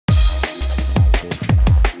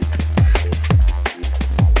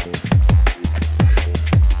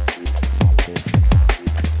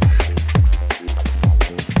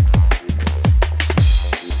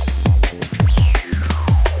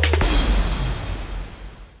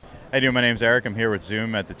How you doing? My name's Eric. I'm here with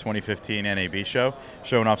Zoom at the 2015 NAB show,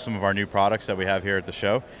 showing off some of our new products that we have here at the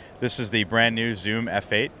show. This is the brand new Zoom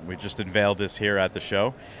F8. We just unveiled this here at the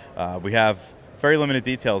show. We have very limited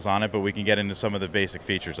details on it, but we can get into some of the basic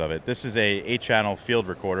features of it. This is a 8-channel field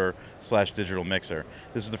recorder / digital mixer.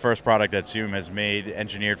 This is the first product that Zoom has made,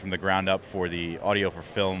 engineered from the ground up for the audio for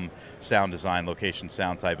film, sound design, location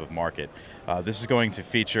sound type of market. This is going to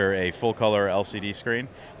feature a full color LCD screen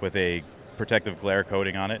with a protective glare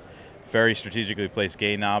coating on it. Very strategically placed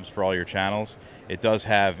gain knobs for all your channels. It does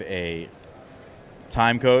have a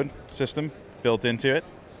time code system built into it,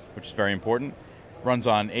 which is very important. Runs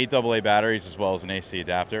on 8 AA batteries as well as an AC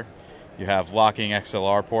adapter. You have locking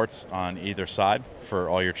XLR ports on either side for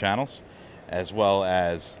all your channels, as well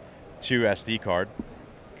as 2 SD card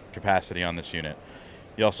capacity on this unit.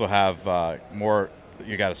 You also have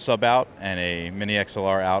you got a sub out and a mini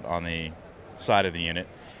XLR out on the side of the unit.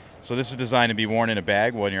 So this is designed to be worn in a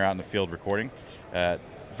bag when you're out in the field recording.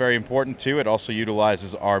 Very important too, it also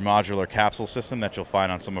utilizes our modular capsule system that you'll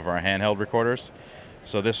find on some of our handheld recorders.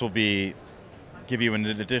 So this will give you an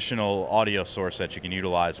additional audio source that you can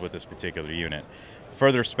utilize with this particular unit.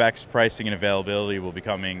 Further specs, pricing, and availability will be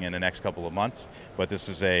coming in the next couple of months, but this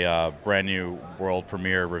is a brand new world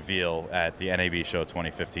premiere reveal at the NAB Show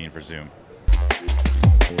 2015 for Zoom.